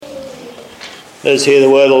Let us hear the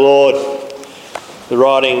word of the Lord, the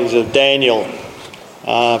writings of Daniel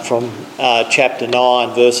from chapter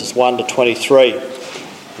 9, verses 1 to 23.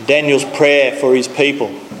 Daniel's prayer for his people.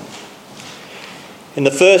 In the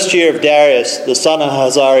first year of Darius, the son of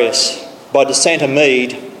Ahasuerus, by descent a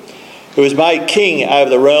Mede, who was made king over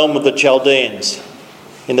the realm of the Chaldeans,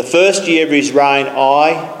 in the first year of his reign,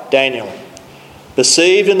 I, Daniel,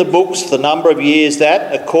 perceived in the books the number of years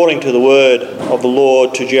that, according to the word of the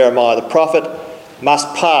Lord to Jeremiah the prophet,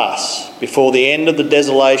 must pass before the end of the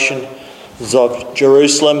desolations of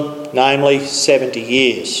Jerusalem, namely 70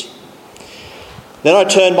 years. Then I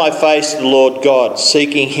turned my face to the Lord God,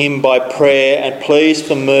 seeking him by prayer and pleas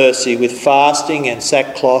for mercy with fasting and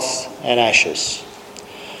sackcloth and ashes.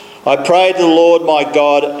 I prayed to the Lord my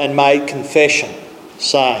God and made confession,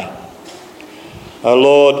 saying, O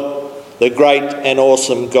Lord, the great and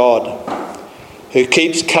awesome God, who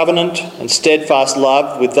keeps covenant and steadfast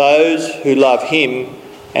love with those who love him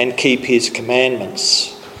and keep his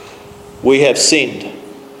commandments. We have sinned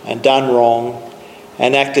and done wrong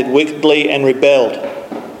and acted wickedly and rebelled,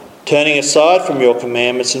 turning aside from your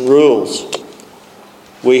commandments and rules.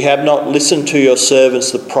 We have not listened to your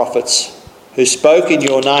servants the prophets, who spoke in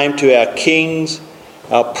your name to our kings,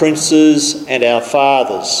 our princes and our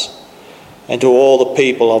fathers, and to all the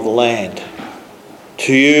people of the land.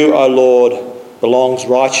 To you, O Lord, belongs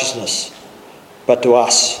righteousness, but to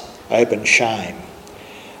us open shame.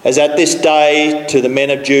 As at this day to the men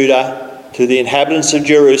of Judah, to the inhabitants of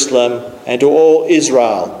Jerusalem, and to all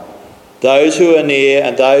Israel, those who are near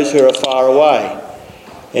and those who are far away,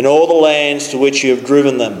 in all the lands to which you have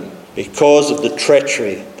driven them, because of the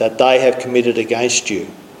treachery that they have committed against you.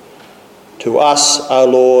 To us, O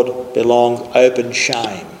Lord, belongs open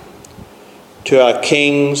shame, to our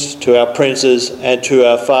kings, to our princes, and to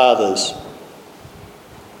our fathers,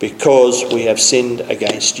 because we have sinned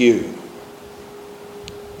against you.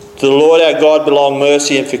 To the Lord our God belong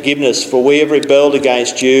mercy and forgiveness, for we have rebelled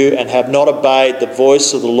against you and have not obeyed the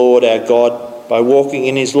voice of the Lord our God by walking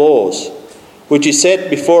in his laws, which he set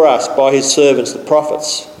before us by his servants the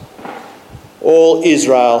prophets. All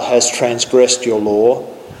Israel has transgressed your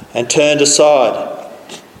law and turned aside,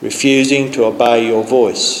 refusing to obey your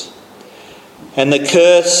voice. And the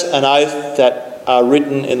curse and oath that are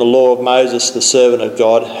written in the law of Moses, the servant of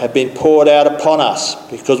God, have been poured out upon us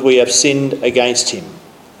because we have sinned against him.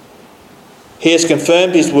 He has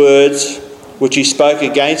confirmed his words which he spoke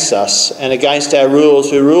against us and against our rulers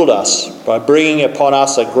who ruled us by bringing upon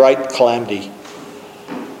us a great calamity.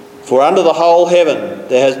 For under the whole heaven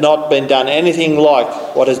there has not been done anything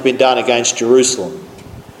like what has been done against Jerusalem.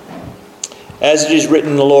 As it is written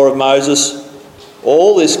in the law of Moses,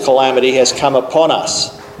 all this calamity has come upon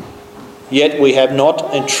us, yet we have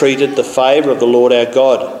not entreated the favour of the Lord our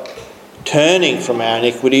God, turning from our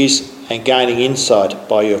iniquities and gaining insight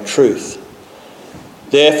by your truth.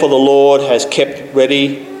 Therefore the Lord has kept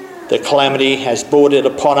ready the calamity, has brought it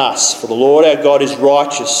upon us. For the Lord our God is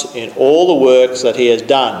righteous in all the works that he has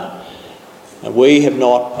done, and we have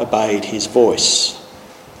not obeyed his voice.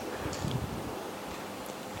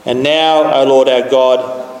 And now, O Lord our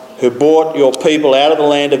God, who brought your people out of the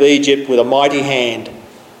land of Egypt with a mighty hand,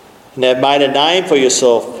 and have made a name for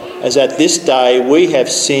yourself, as at this day we have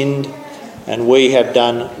sinned and we have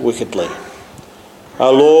done wickedly.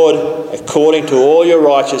 O Lord, according to all your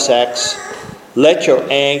righteous acts, let your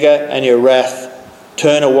anger and your wrath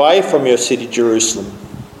turn away from your city Jerusalem,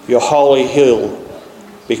 your holy hill,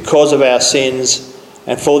 because of our sins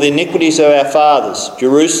and for the iniquities of our fathers.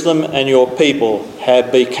 Jerusalem and your people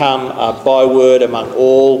have become a byword among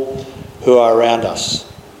all who are around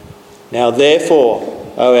us. Now therefore,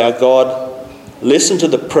 O our God, listen to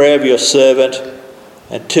the prayer of your servant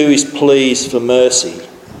and to his pleas for mercy.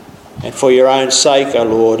 And for your own sake, O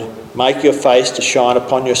Lord, make your face to shine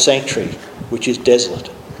upon your sanctuary, which is desolate.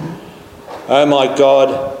 O my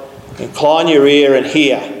God, incline your ear and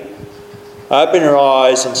hear. Open your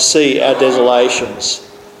eyes and see our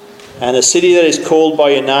desolations, and the city that is called by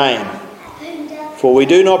your name. For we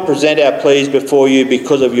do not present our pleas before you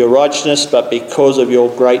because of your righteousness, but because of your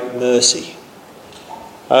great mercy.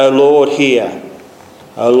 O Lord, hear.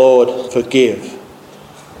 O Lord, forgive.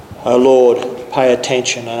 O Lord, pay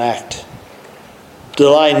attention and act.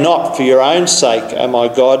 Delay not for your own sake, O my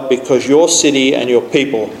God, because your city and your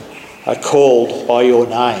people are called by your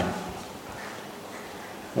name.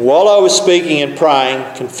 While I was speaking and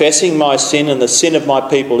praying, confessing my sin and the sin of my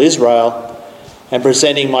people Israel, and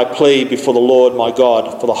presenting my plea before the Lord my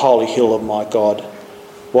God for the holy hill of my God,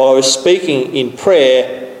 while I was speaking in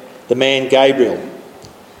prayer, the man Gabriel,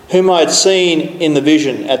 whom I had seen in the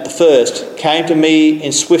vision at the first, came to me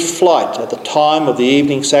in swift flight at the time of the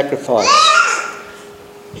evening sacrifice.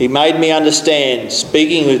 He made me understand,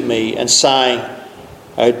 speaking with me and saying,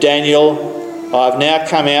 O Daniel, I have now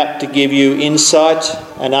come out to give you insight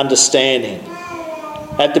and understanding.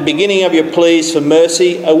 At the beginning of your pleas for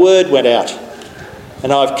mercy, a word went out,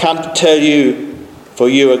 and I have come to tell you, for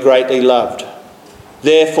you are greatly loved.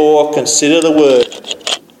 Therefore, consider the word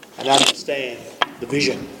and understand the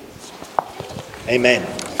vision. Amen.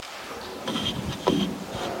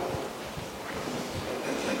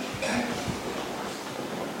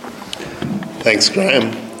 Thanks,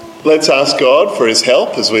 Graham. Let's ask God for his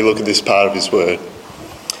help as we look at this part of his word.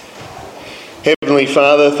 Heavenly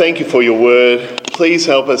Father, thank you for your word. Please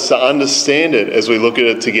help us to understand it as we look at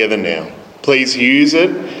it together now. Please use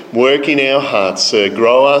it, work in our hearts to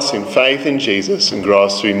grow us in faith in Jesus and grow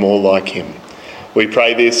us to be more like him. We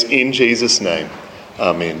pray this in Jesus' name.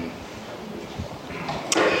 Amen.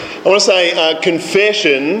 I want to say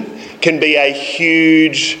confession can be a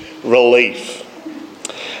huge relief.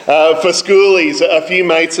 For schoolies, a few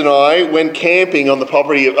mates and I went camping on the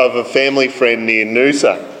property of a family friend near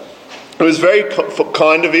Noosa. It was very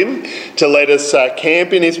kind of him to let us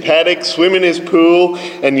camp in his paddock, swim in his pool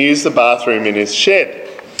and use the bathroom in his shed.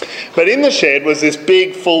 But in the shed was this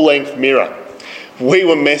big full-length mirror. We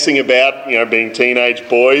were messing about, being teenage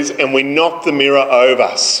boys, and we knocked the mirror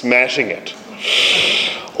over, smashing it.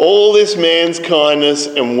 All this man's kindness,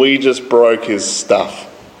 and we just broke his stuff.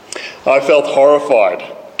 I felt horrified,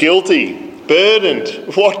 guilty,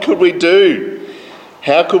 burdened. What could we do?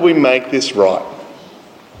 How could we make this right?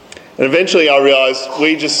 And eventually I realised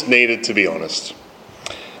we just needed to be honest.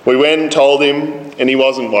 We went and told him, and he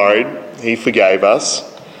wasn't worried. He forgave us.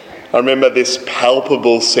 I remember this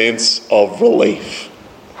palpable sense of relief.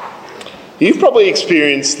 You've probably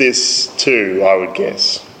experienced this too, I would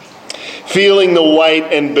guess. Feeling the weight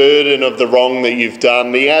and burden of the wrong that you've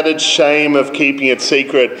done, the added shame of keeping it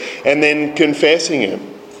secret, and then confessing it,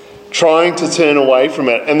 trying to turn away from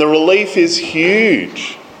it. And the relief is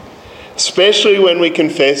huge, especially when we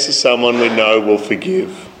confess to someone we know will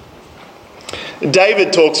forgive.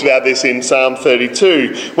 David talks about this in Psalm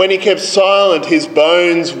 32. When he kept silent, his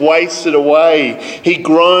bones wasted away. He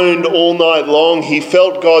groaned all night long. He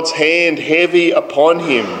felt God's hand heavy upon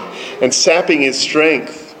him and sapping his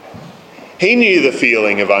strength. He knew the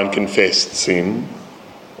feeling of unconfessed sin,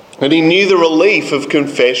 and he knew the relief of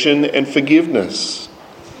confession and forgiveness.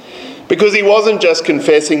 Because he wasn't just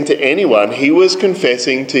confessing to anyone, he was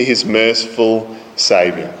confessing to his merciful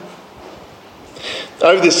Saviour.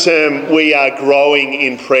 Over this term, we are growing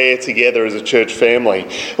in prayer together as a church family.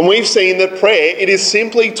 And we've seen that prayer, it is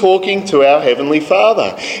simply talking to our Heavenly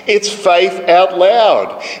Father. It's faith out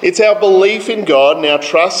loud. It's our belief in God and our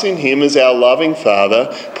trust in him as our loving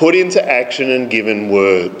Father put into action and given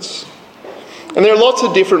words. And there are lots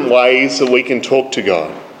of different ways that we can talk to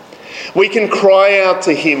God. We can cry out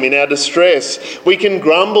to him in our distress. We can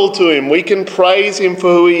grumble to him. We can praise him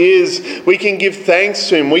for who he is. We can give thanks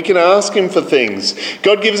to him. We can ask him for things.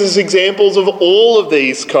 God gives us examples of all of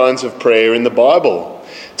these kinds of prayer in the Bible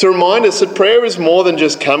to remind us that prayer is more than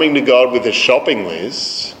just coming to God with a shopping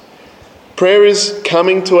list. Prayer is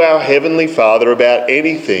coming to our Heavenly Father about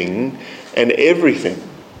anything and everything.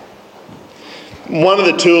 One of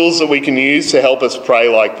the tools that we can use to help us pray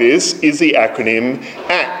like this is the acronym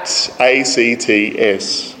ACTS,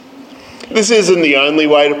 A-C-T-S. This isn't the only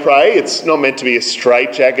way to pray. It's not meant to be a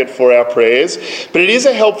straitjacket for our prayers, but it is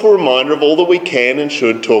a helpful reminder of all that we can and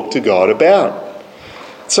should talk to God about.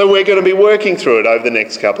 So we're going to be working through it over the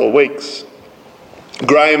next couple of weeks.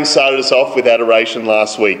 Graham started us off with adoration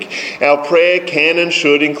last week. Our prayer can and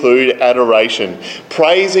should include adoration,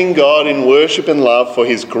 praising God in worship and love for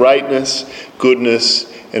his greatness,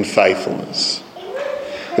 goodness and faithfulness.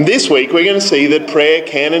 And this week we're going to see that prayer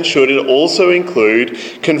can and should also include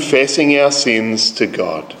confessing our sins to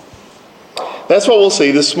God. That's what we'll see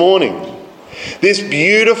this morning. This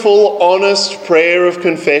beautiful, honest prayer of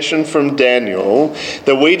confession from Daniel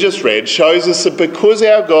that we just read shows us that because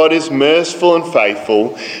our God is merciful and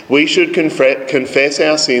faithful, we should confess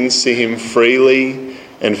our sins to him freely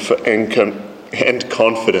and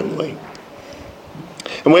confidently.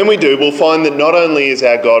 And when we do, we'll find that not only is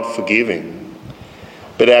our God forgiving,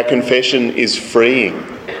 but our confession is freeing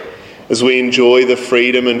as we enjoy the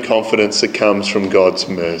freedom and confidence that comes from God's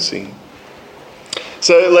mercy.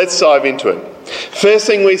 So let's dive into it. First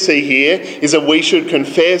thing we see here is that we should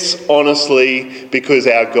confess honestly because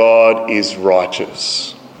our God is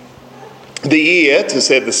righteous. The year, to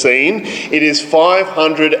set the scene, it is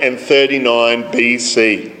 539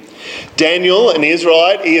 BC. Daniel, an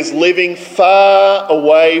Israelite, he is living far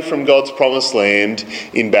away from God's promised land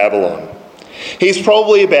in Babylon. He's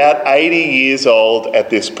probably about 80 years old at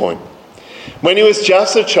this point. When he was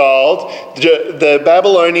just a child, the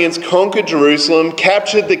Babylonians conquered Jerusalem,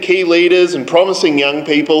 captured the key leaders and promising young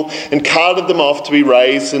people, and carted them off to be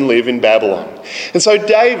raised and live in Babylon. And so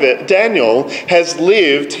Daniel has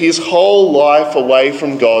lived his whole life away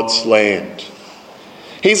from God's land.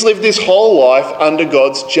 He's lived his whole life under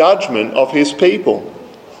God's judgment of his people.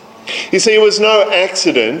 You see, it was no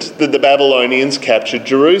accident that the Babylonians captured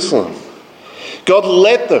Jerusalem. God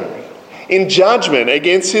let them in judgment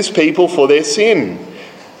against his people for their sin.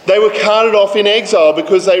 They were carted off in exile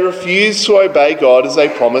because they refused to obey God as they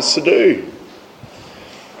promised to do.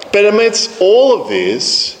 But amidst all of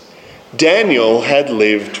this, Daniel had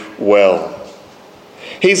lived well.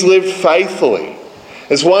 He's lived faithfully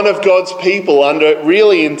as one of God's people under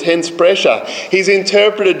really intense pressure. He's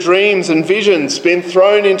interpreted dreams and visions, been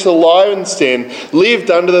thrown into the lion's den, lived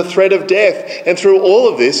under the threat of death, and through all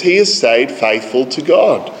of this, he has stayed faithful to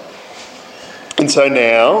God. And so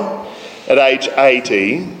now, at age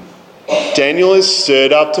 80, Daniel is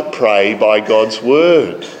stirred up to pray by God's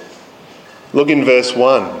word. Look in verse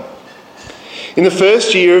 1. In the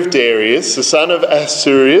first year of Darius, the son of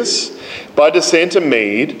Ahasuerus, by descent a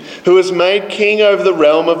Mede, who was made king over the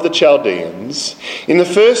realm of the Chaldeans, in the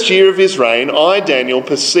first year of his reign, I, Daniel,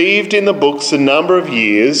 perceived in the books the number of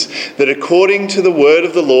years that according to the word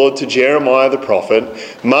of the Lord to Jeremiah the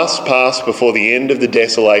prophet must pass before the end of the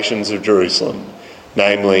desolations of Jerusalem,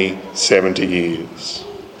 namely 70 years.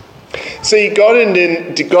 See, God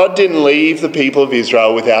didn't leave the people of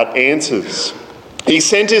Israel without answers. He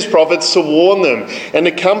sent his prophets to warn them and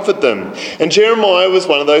to comfort them. And Jeremiah was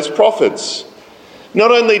one of those prophets.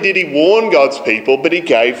 Not only did he warn God's people, but he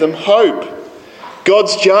gave them hope.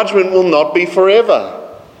 God's judgment will not be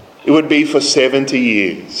forever. It would be for 70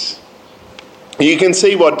 years. You can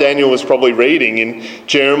see what Daniel was probably reading in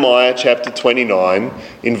Jeremiah chapter 29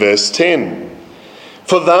 in verse 10.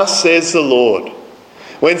 For thus says the Lord,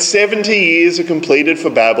 when 70 years are completed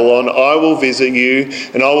for Babylon, I will visit you,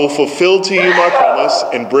 and I will fulfill to you my promise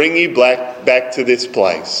and bring you back to this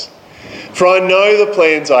place. For I know the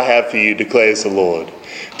plans I have for you, declares the Lord.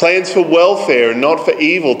 Plans for welfare and not for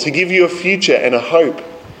evil, to give you a future and a hope.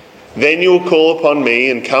 Then you will call upon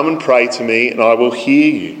me and come and pray to me, and I will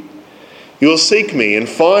hear you. You will seek me and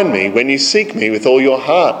find me when you seek me with all your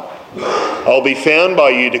heart. I will be found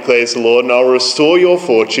by you, declares the Lord, and I will restore your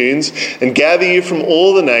fortunes and gather you from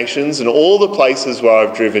all the nations and all the places where I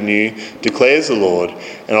have driven you, declares the Lord,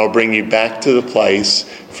 and I'll bring you back to the place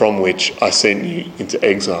from which I sent you into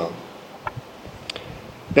exile.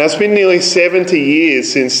 Now, it's been nearly 70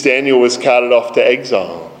 years since Daniel was carted off to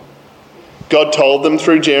exile. God told them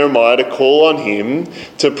through Jeremiah to call on him,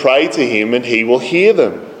 to pray to him, and he will hear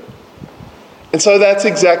them. And so that's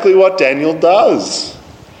exactly what Daniel does.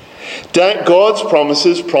 God's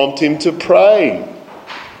promises prompt him to pray.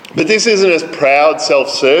 But this isn't a proud,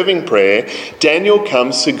 self-serving prayer. Daniel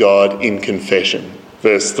comes to God in confession.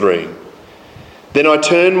 Verse 3. Then I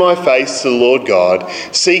turned my face to the Lord God,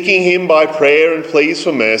 seeking him by prayer and pleas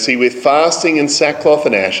for mercy, with fasting and sackcloth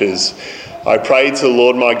and ashes. I prayed to the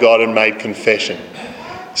Lord my God and made confession,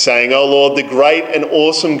 saying, O Lord, the great and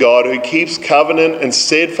awesome God who keeps covenant and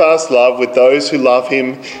steadfast love with those who love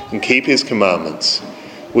him and keep his commandments.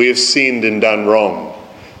 We have sinned and done wrong,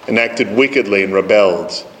 and acted wickedly and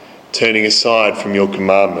rebelled, turning aside from your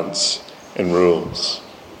commandments and rules.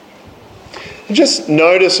 And just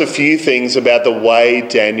notice a few things about the way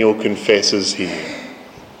Daniel confesses here.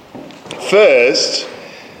 First,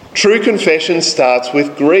 true confession starts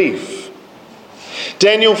with grief.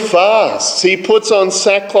 Daniel fasts. He puts on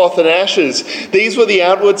sackcloth and ashes. These were the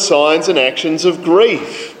outward signs and actions of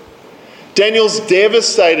grief. Daniel's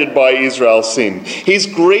devastated by Israel's sin. He's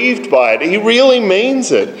grieved by it. He really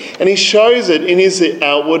means it. And he shows it in his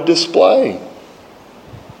outward display.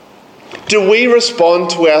 Do we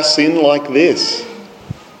respond to our sin like this?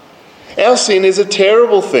 Our sin is a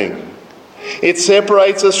terrible thing. It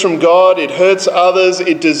separates us from God. It hurts others.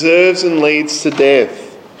 It deserves and leads to death.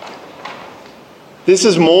 This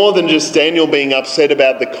is more than just Daniel being upset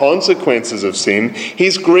about the consequences of sin.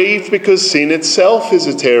 He's grieved because sin itself is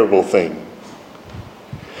a terrible thing.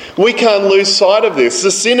 We can't lose sight of this.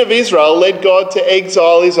 The sin of Israel led God to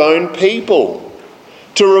exile his own people,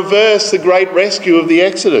 to reverse the great rescue of the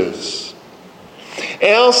Exodus.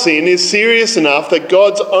 Our sin is serious enough that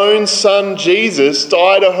God's own son Jesus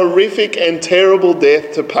died a horrific and terrible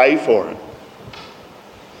death to pay for it.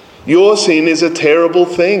 Your sin is a terrible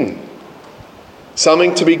thing.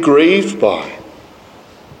 Something to be grieved by.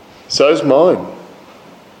 So's mine.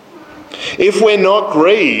 If we're not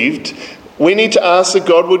grieved, we need to ask that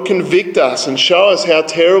God would convict us and show us how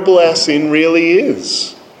terrible our sin really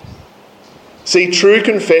is. See, true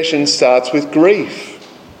confession starts with grief.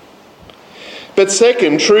 But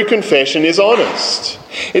second, true confession is honest.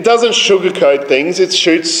 It doesn't sugarcoat things, it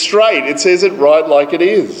shoots straight. It says it right like it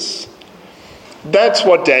is. That's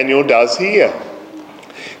what Daniel does here.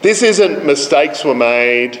 This isn't mistakes were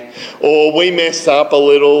made or we messed up a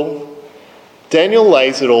little. Daniel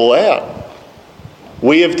lays it all out.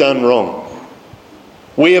 We have done wrong.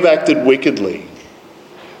 We have acted wickedly.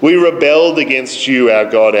 We rebelled against you, our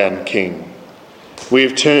God and King. We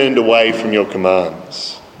have turned away from your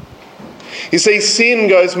commands. You see, sin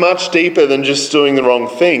goes much deeper than just doing the wrong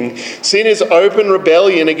thing. Sin is open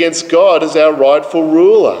rebellion against God as our rightful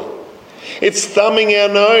ruler. It's thumbing our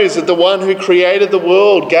nose at the one who created the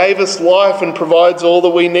world, gave us life and provides all that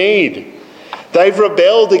we need. They've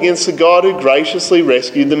rebelled against the God who graciously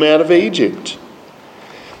rescued them out of Egypt.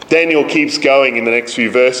 Daniel keeps going in the next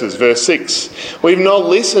few verses. Verse 6, we've not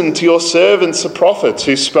listened to your servants, the prophets,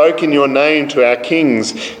 who spoke in your name to our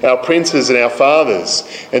kings, our princes and our fathers,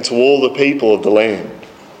 and to all the people of the land.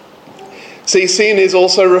 See, sin is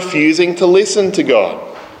also refusing to listen to God.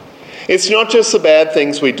 It's not just the bad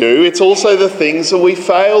things we do, it's also the things that we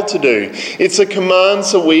fail to do. It's the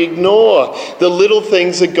commands that we ignore, the little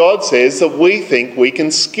things that God says that we think we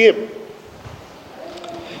can skip.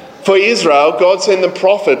 For Israel, God sent the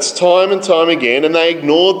prophets time and time again, and they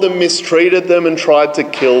ignored them, mistreated them, and tried to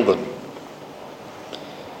kill them.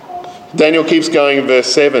 Daniel keeps going in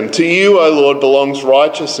verse 7. To you, O Lord, belongs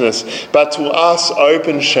righteousness, but to us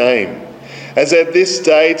open shame. As at this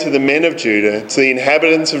day to the men of Judah, to the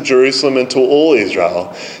inhabitants of Jerusalem, and to all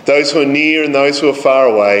Israel, those who are near and those who are far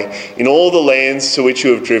away, in all the lands to which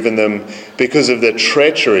you have driven them, because of the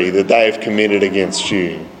treachery that they have committed against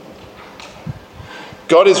you.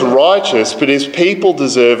 God is righteous, but his people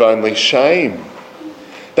deserve only shame.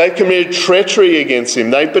 They've committed treachery against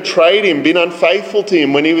him. They've betrayed him, been unfaithful to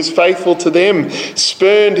him when he was faithful to them,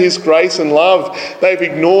 spurned his grace and love. They've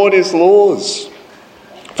ignored his laws.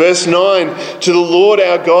 Verse 9, to the Lord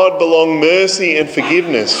our God belong mercy and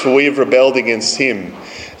forgiveness, for we have rebelled against him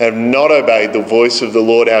and have not obeyed the voice of the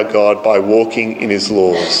Lord our God by walking in his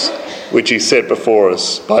laws, which he set before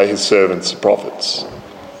us by his servants, the prophets.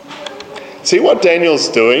 See what Daniel's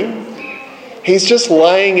doing? He's just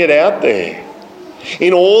laying it out there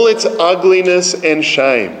in all its ugliness and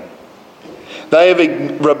shame. They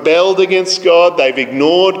have rebelled against God, they've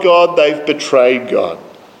ignored God, they've betrayed God.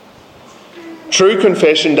 True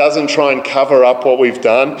confession doesn't try and cover up what we've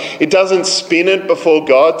done. It doesn't spin it before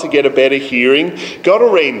God to get a better hearing. God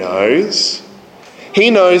already knows. He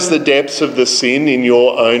knows the depths of the sin in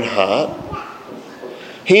your own heart.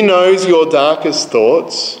 He knows your darkest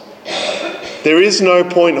thoughts. There is no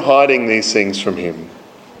point hiding these things from him.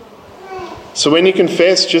 So when you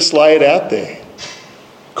confess, just lay it out there.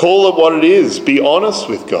 Call it what it is. Be honest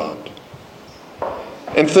with God.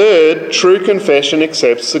 And third, true confession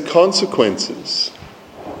accepts the consequences.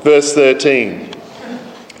 Verse 13.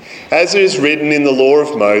 As it is written in the law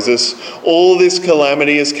of Moses, all this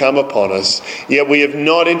calamity has come upon us, yet we have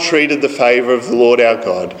not entreated the favour of the Lord our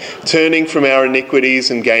God, turning from our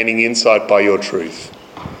iniquities and gaining insight by your truth.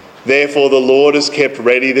 Therefore the Lord has kept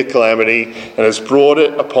ready the calamity and has brought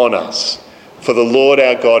it upon us. For the Lord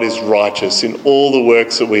our God is righteous in all the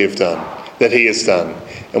works that we have done, that he has done,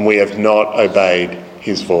 and we have not obeyed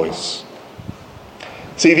his voice.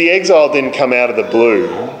 See, the exile didn't come out of the blue.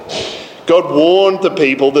 God warned the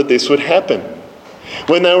people that this would happen.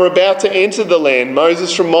 When they were about to enter the land,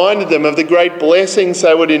 Moses reminded them of the great blessings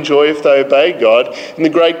they would enjoy if they obeyed God and the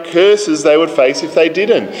great curses they would face if they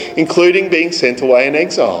didn't, including being sent away in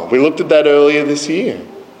exile. We looked at that earlier this year.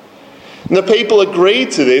 And the people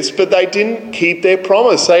agreed to this, but they didn't keep their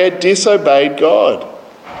promise. They had disobeyed God.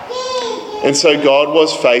 And so God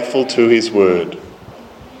was faithful to his word.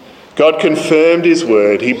 God confirmed his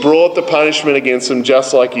word. He brought the punishment against them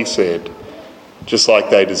just like he said, just like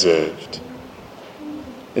they deserved.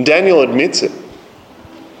 And Daniel admits it.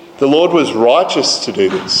 The Lord was righteous to do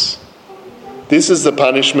this. This is the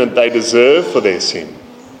punishment they deserve for their sin.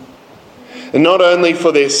 And not only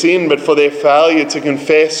for their sin, but for their failure to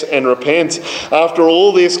confess and repent. After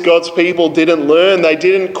all this, God's people didn't learn. They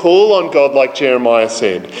didn't call on God like Jeremiah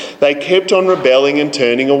said. They kept on rebelling and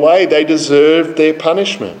turning away. They deserved their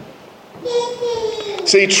punishment.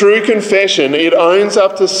 See, true confession, it owns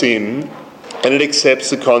up to sin and it accepts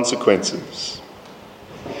the consequences.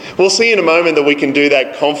 We'll see in a moment that we can do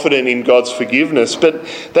that confident in God's forgiveness, but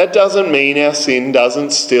that doesn't mean our sin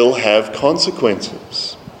doesn't still have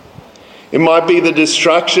consequences. It might be the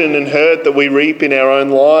destruction and hurt that we reap in our own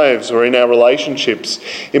lives or in our relationships.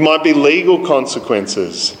 It might be legal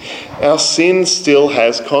consequences. Our sin still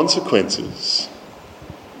has consequences.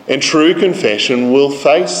 And true confession will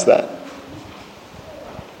face that.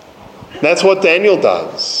 That's what Daniel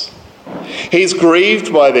does. He's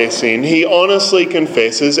grieved by their sin, he honestly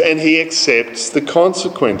confesses, and he accepts the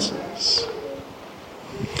consequences.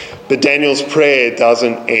 But Daniel's prayer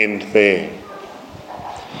doesn't end there.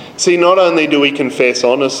 See, not only do we confess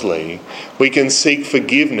honestly, we can seek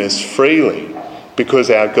forgiveness freely because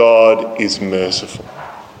our God is merciful.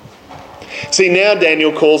 See, now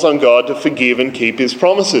Daniel calls on God to forgive and keep his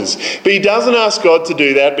promises. But he doesn't ask God to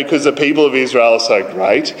do that because the people of Israel are so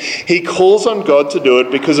great. He calls on God to do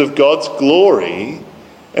it because of God's glory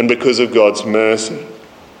and because of God's mercy.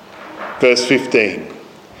 Verse 15.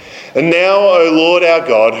 And now, O Lord our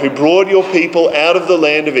God, who brought your people out of the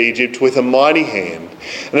land of Egypt with a mighty hand,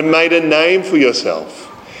 and have made a name for yourself,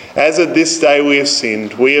 as at this day we have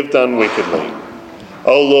sinned, we have done wickedly.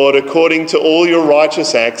 O Lord, according to all your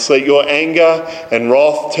righteous acts, let your anger and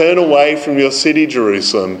wrath turn away from your city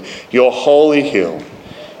Jerusalem, your holy hill.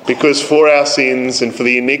 Because for our sins and for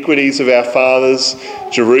the iniquities of our fathers,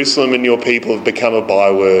 Jerusalem and your people have become a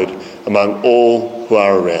byword among all who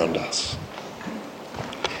are around us.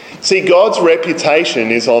 See, God's reputation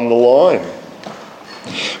is on the line.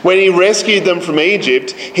 When he rescued them from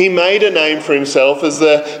Egypt, he made a name for himself as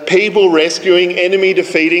the people-rescuing,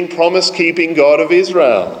 enemy-defeating, promise-keeping God of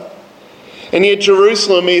Israel. And yet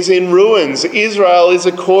Jerusalem is in ruins. Israel is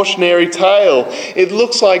a cautionary tale. It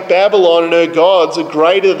looks like Babylon and her gods are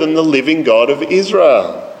greater than the living God of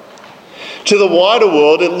Israel. To the wider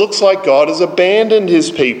world, it looks like God has abandoned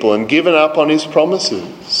his people and given up on his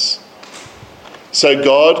promises. So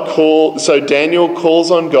Daniel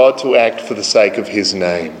calls on God to act for the sake of his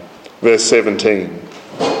name. Verse 17.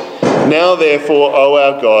 Now therefore, O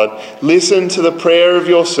our God, listen to the prayer of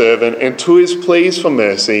your servant and to his pleas for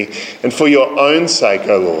mercy, and for your own sake,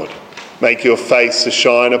 O Lord, make your face to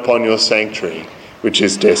shine upon your sanctuary, which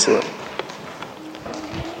is desolate.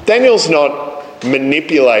 Daniel's not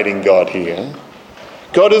manipulating God here.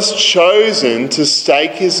 God has chosen to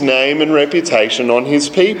stake his name and reputation on his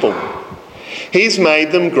people. He's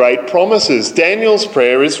made them great promises. Daniel's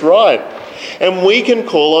prayer is right. And we can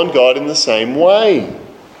call on God in the same way.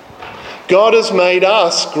 God has made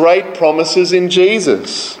us great promises in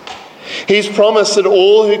Jesus. He's promised that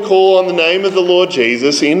all who call on the name of the Lord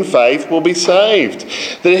Jesus in faith will be saved.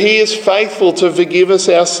 That he is faithful to forgive us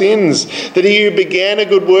our sins. That he who began a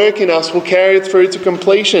good work in us will carry it through to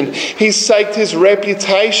completion. He's staked his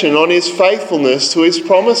reputation on his faithfulness to his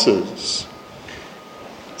promises.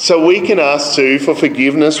 So we can ask too for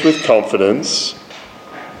forgiveness with confidence.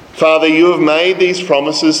 Father, you have made these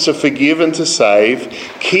promises to forgive and to save.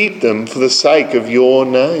 Keep them for the sake of your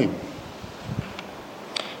name.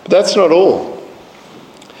 But that's not all.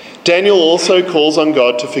 Daniel also calls on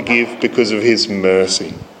God to forgive because of his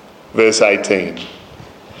mercy. Verse 18.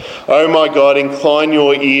 O my God, incline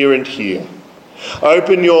your ear and hear.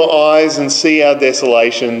 Open your eyes and see our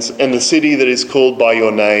desolations and the city that is called by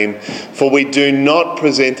your name, for we do not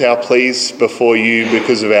present our pleas before you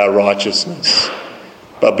because of our righteousness,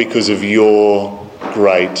 but because of your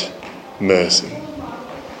great mercy.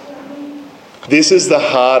 This is the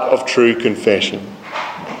heart of true confession.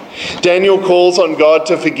 Daniel calls on God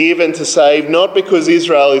to forgive and to save, not because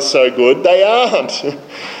Israel is so good. They aren't.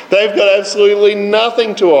 They've got absolutely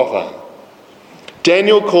nothing to offer.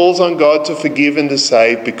 Daniel calls on God to forgive and to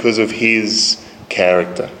save because of his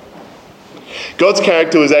character. God's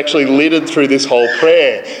character was actually littered through this whole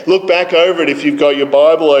prayer. Look back over it if you've got your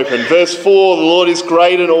Bible open. Verse 4, the Lord is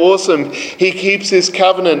great and awesome. He keeps his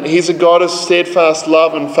covenant. He's a God of steadfast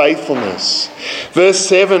love and faithfulness. Verse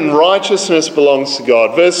 7, righteousness belongs to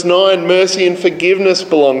God. Verse 9, mercy and forgiveness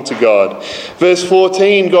belong to God. Verse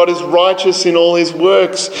 14, God is righteous in all his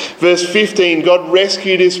works. Verse 15, God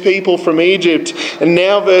rescued his people from Egypt. And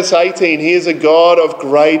now verse 18, he is a God of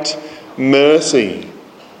great mercy.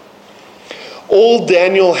 All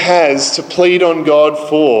Daniel has to plead on God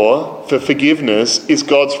for forgiveness is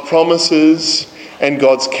God's promises and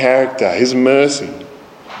God's character, his mercy.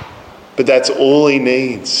 But that's all he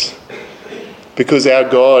needs, because our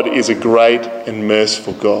God is a great and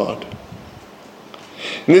merciful God.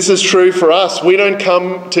 And this is true for us. We don't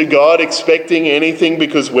come to God expecting anything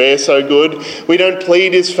because we're so good. We don't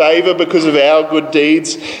plead his favour because of our good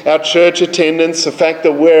deeds, our church attendance, the fact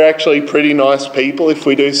that we're actually pretty nice people, if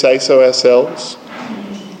we do say so ourselves.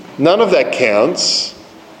 None of that counts.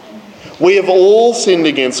 We have all sinned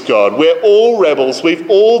against God. We're all rebels. We've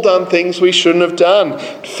all done things we shouldn't have done,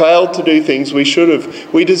 failed to do things we should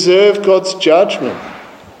have. We deserve God's judgment.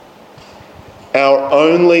 Our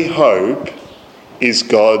only hope is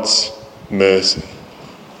God's mercy.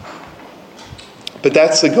 But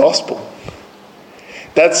that's the gospel.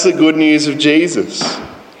 That's the good news of Jesus.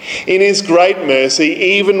 In his great mercy,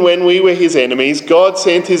 even when we were his enemies, God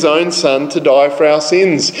sent his own Son to die for our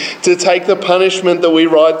sins, to take the punishment that we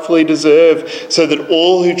rightfully deserve, so that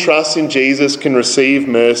all who trust in Jesus can receive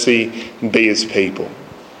mercy and be his people.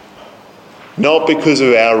 Not because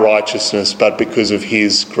of our righteousness, but because of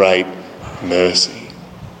his great mercy.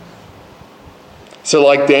 So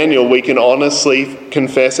like Daniel, we can honestly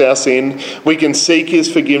confess our sin. We can seek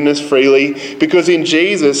his forgiveness freely, because in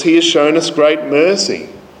Jesus he has shown us great mercy.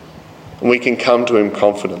 And we can come to him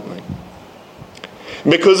confidently.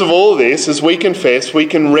 Because of all this, as we confess, we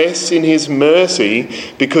can rest in his mercy,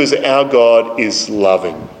 because our God is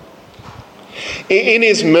loving. In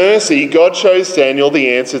his mercy, God shows Daniel the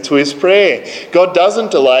answer to his prayer. God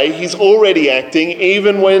doesn't delay. He's already acting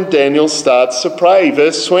even when Daniel starts to pray.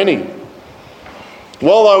 Verse 20.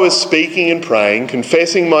 While I was speaking and praying,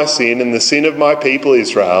 confessing my sin and the sin of my people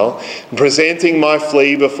Israel, and presenting my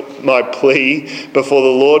plea before the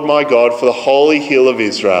Lord my God for the holy hill of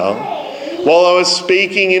Israel, while I was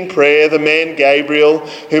speaking in prayer, the man Gabriel,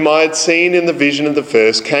 whom I had seen in the vision of the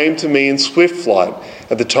first, came to me in swift flight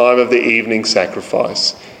at the time of the evening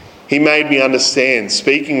sacrifice. He made me understand,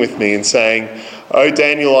 speaking with me and saying, "O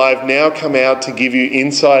Daniel, I have now come out to give you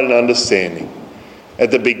insight and understanding. At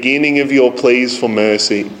the beginning of your pleas for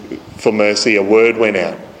mercy, a word went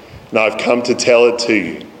out, and I've come to tell it to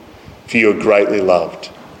you, for you are greatly loved.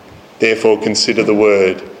 Therefore consider the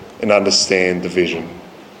word and understand the vision."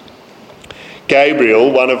 Gabriel,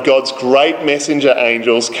 one of God's great messenger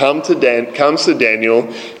angels, comes to Daniel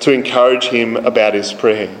to encourage him about his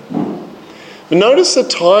prayer. But notice the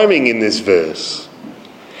timing in this verse.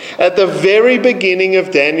 At the very beginning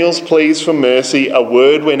of Daniel's pleas for mercy, a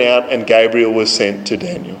word went out and Gabriel was sent to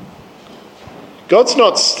Daniel. God's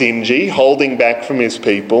not stingy, holding back from his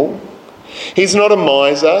people. He's not a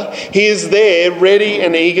miser. He is there, ready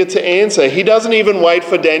and eager to answer. He doesn't even wait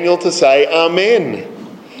for Daniel to say Amen.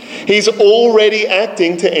 He's already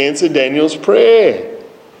acting to answer Daniel's prayer.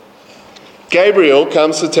 Gabriel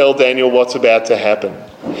comes to tell Daniel what's about to happen.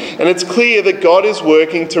 And it's clear that God is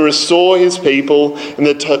working to restore his people, and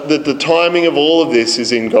that the timing of all of this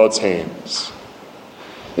is in God's hands.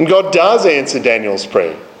 And God does answer Daniel's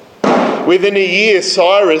prayer. Within a year,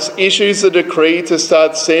 Cyrus issues a decree to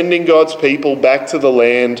start sending God's people back to the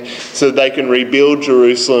land so that they can rebuild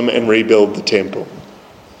Jerusalem and rebuild the temple.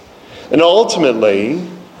 And ultimately,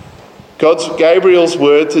 Gabriel's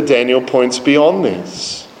word to Daniel points beyond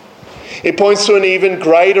this. It points to an even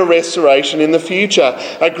greater restoration in the future,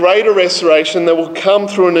 a greater restoration that will come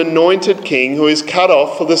through an anointed king who is cut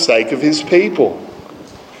off for the sake of his people.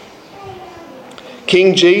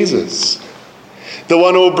 King Jesus, the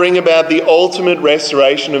one who will bring about the ultimate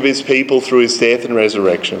restoration of his people through his death and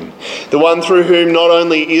resurrection, the one through whom not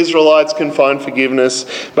only Israelites can find forgiveness,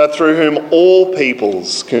 but through whom all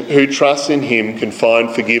peoples who trust in him can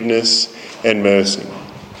find forgiveness and mercy.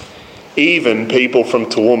 Even people from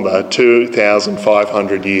Toowoomba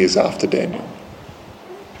 2,500 years after Daniel.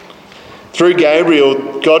 Through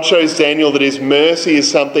Gabriel, God shows Daniel that his mercy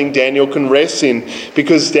is something Daniel can rest in,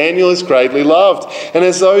 because Daniel is greatly loved. And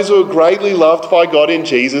as those who are greatly loved by God in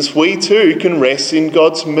Jesus, we too can rest in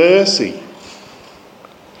God's mercy.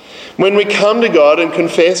 When we come to God and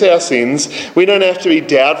confess our sins, we don't have to be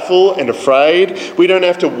doubtful and afraid. We don't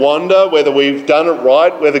have to wonder whether we've done it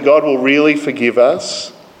right, whether God will really forgive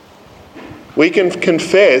us. We can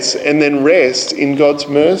confess and then rest in God's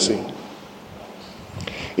mercy.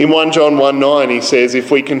 In 1 John 1:9 he says,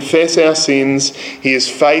 "If we confess our sins, he is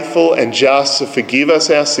faithful and just to forgive us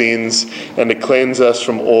our sins and to cleanse us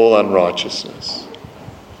from all unrighteousness."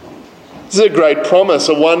 This is a great promise,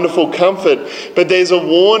 a wonderful comfort, but there's a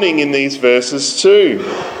warning in these verses too.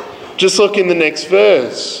 Just look in the next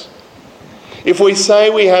verse. "If we say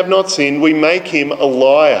we have not sinned, we make him a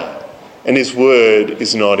liar, and his word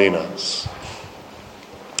is not in us."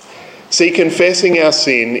 See, confessing our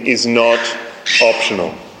sin is not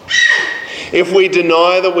optional. If we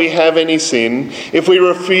deny that we have any sin, if we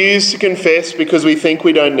refuse to confess because we think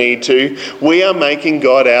we don't need to, we are making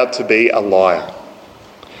God out to be a liar.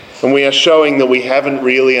 And we are showing that we haven't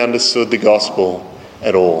really understood the gospel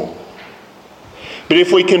at all. But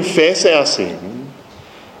if we confess our sin,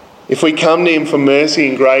 if we come to him for mercy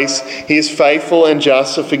and grace, he is faithful and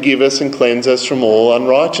just to forgive us and cleanse us from all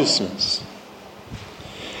unrighteousness.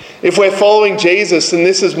 If we're following Jesus, then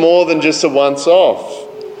this is more than just a once-off.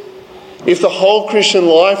 If the whole Christian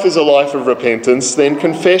life is a life of repentance, then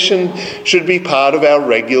confession should be part of our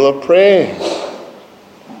regular prayer.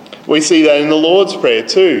 We see that in the Lord's Prayer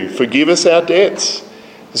too. "Forgive us our debts,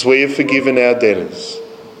 as we have forgiven our debtors."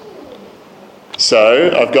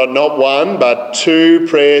 So I've got not one but two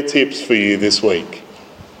prayer tips for you this week.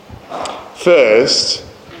 First,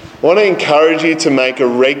 I want to encourage you to make a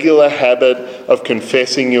regular habit of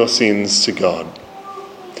confessing your sins to God.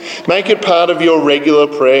 Make it part of your regular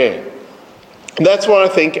prayer. And that's why I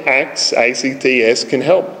think ACTS, A-C-T-S, can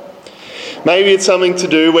help. Maybe it's something to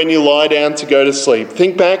do when you lie down to go to sleep.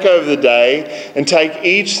 Think back over the day and take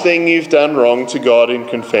each thing you've done wrong to God in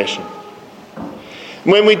confession.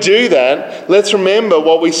 When we do that, let's remember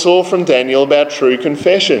what we saw from Daniel about true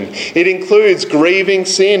confession. It includes grieving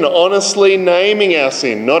sin, honestly naming our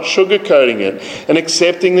sin, not sugarcoating it, and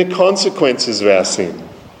accepting the consequences of our sin.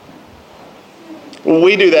 Well,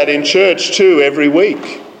 we do that in church too every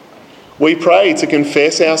week. We pray to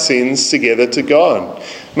confess our sins together to God.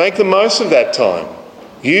 Make the most of that time.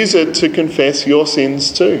 Use it to confess your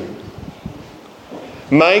sins too.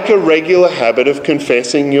 Make a regular habit of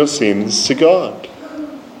confessing your sins to God.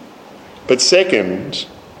 But second,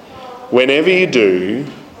 whenever you do,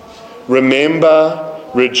 remember,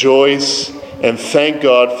 rejoice, and thank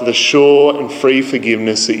God for the sure and free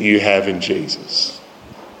forgiveness that you have in Jesus.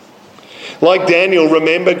 Like Daniel,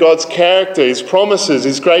 remember God's character, his promises,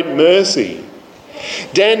 his great mercy.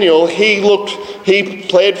 Daniel, he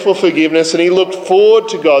pled for forgiveness and he looked forward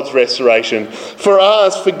to God's restoration. For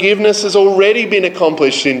us, forgiveness has already been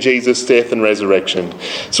accomplished in Jesus' death and resurrection.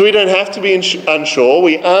 So we don't have to be unsure.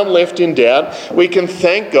 We aren't left in doubt. We can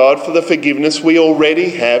thank God for the forgiveness we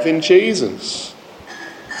already have in Jesus.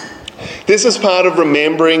 This is part of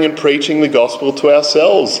remembering and preaching the gospel to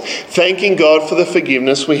ourselves, thanking God for the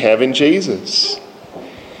forgiveness we have in Jesus.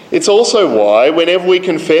 It's also why, whenever we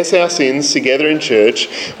confess our sins together in church,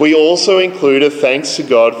 we also include a thanks to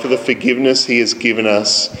God for the forgiveness he has given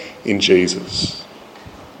us in Jesus.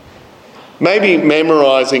 Maybe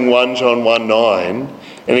memorising 1 John 1:9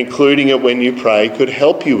 and including it when you pray could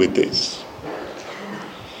help you with this.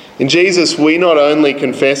 In Jesus, we not only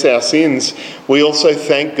confess our sins, we also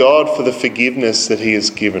thank God for the forgiveness that he has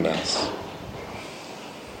given us.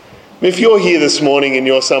 If you're here this morning and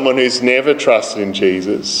you're someone who's never trusted in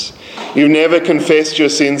Jesus, you've never confessed your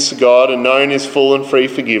sins to God and known his full and free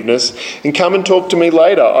forgiveness, then come and talk to me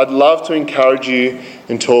later. I'd love to encourage you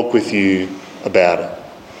and talk with you about it.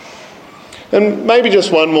 And maybe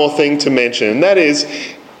just one more thing to mention, and that is,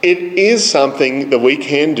 it is something that we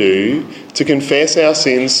can do to confess our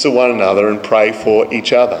sins to one another and pray for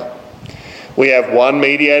each other. We have one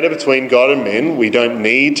mediator between God and men. We don't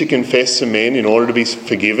need to confess to men in order to be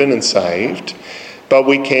forgiven and saved, but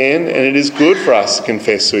we can, and it is good for us to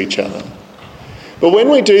confess to each other. But when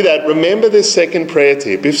we do that, remember this second prayer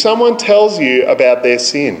tip. If someone tells you about their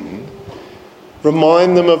sin,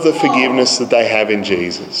 remind them of the forgiveness that they have in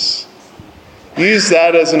Jesus. Use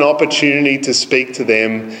that as an opportunity to speak to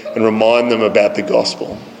them and remind them about the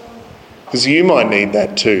gospel, because you might need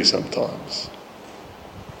that too sometimes.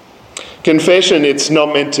 Confession, it's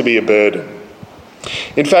not meant to be a burden.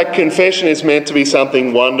 In fact, confession is meant to be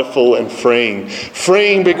something wonderful and freeing.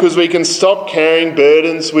 Freeing because we can stop carrying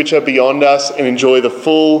burdens which are beyond us and enjoy the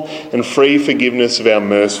full and free forgiveness of our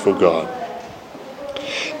merciful God.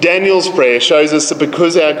 Daniel's prayer shows us that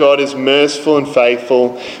because our God is merciful and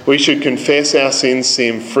faithful, we should confess our sins to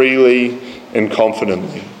him freely and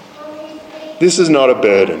confidently. This is not a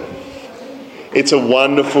burden. It's a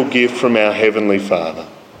wonderful gift from our Heavenly Father.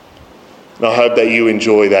 And I hope that you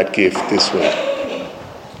enjoy that gift this week.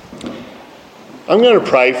 I'm going to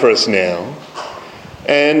pray for us now.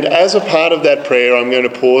 And as a part of that prayer, I'm going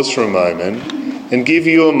to pause for a moment and give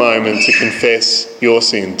you a moment to confess your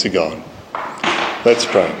sin to God. Let's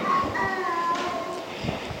pray.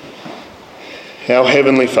 Our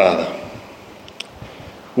Heavenly Father,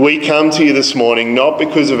 we come to you this morning not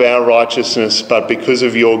because of our righteousness, but because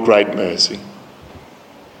of your great mercy.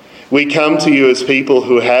 We come to you as people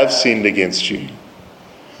who have sinned against you,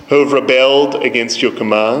 who have rebelled against your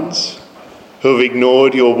commands, who have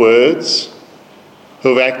ignored your words,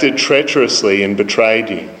 who have acted treacherously and betrayed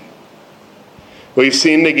you. We've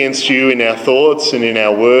sinned against you in our thoughts and in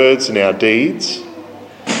our words and our deeds.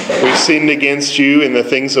 We've sinned against you in the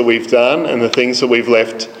things that we've done and the things that we've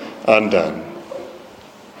left undone.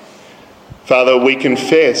 Father, we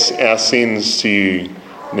confess our sins to you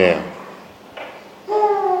now.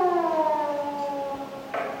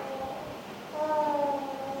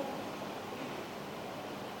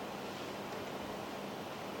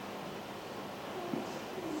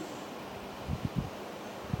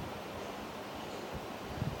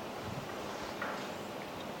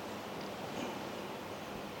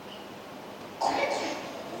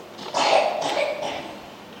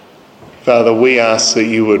 Father, we ask that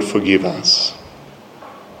you would forgive us,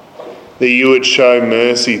 that you would show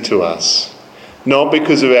mercy to us, not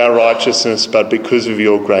because of our righteousness, but because of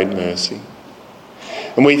your great mercy.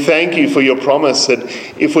 And we thank you for your promise that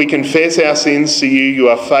if we confess our sins to you, you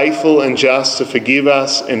are faithful and just to forgive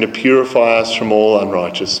us and to purify us from all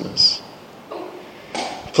unrighteousness.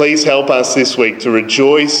 Please help us this week to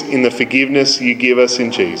rejoice in the forgiveness you give us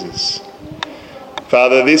in Jesus.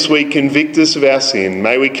 Father, this week convict us of our sin.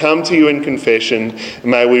 May we come to you in confession, and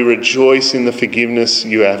may we rejoice in the forgiveness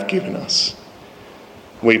you have given us.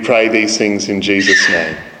 We pray these things in Jesus'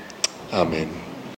 name. Amen.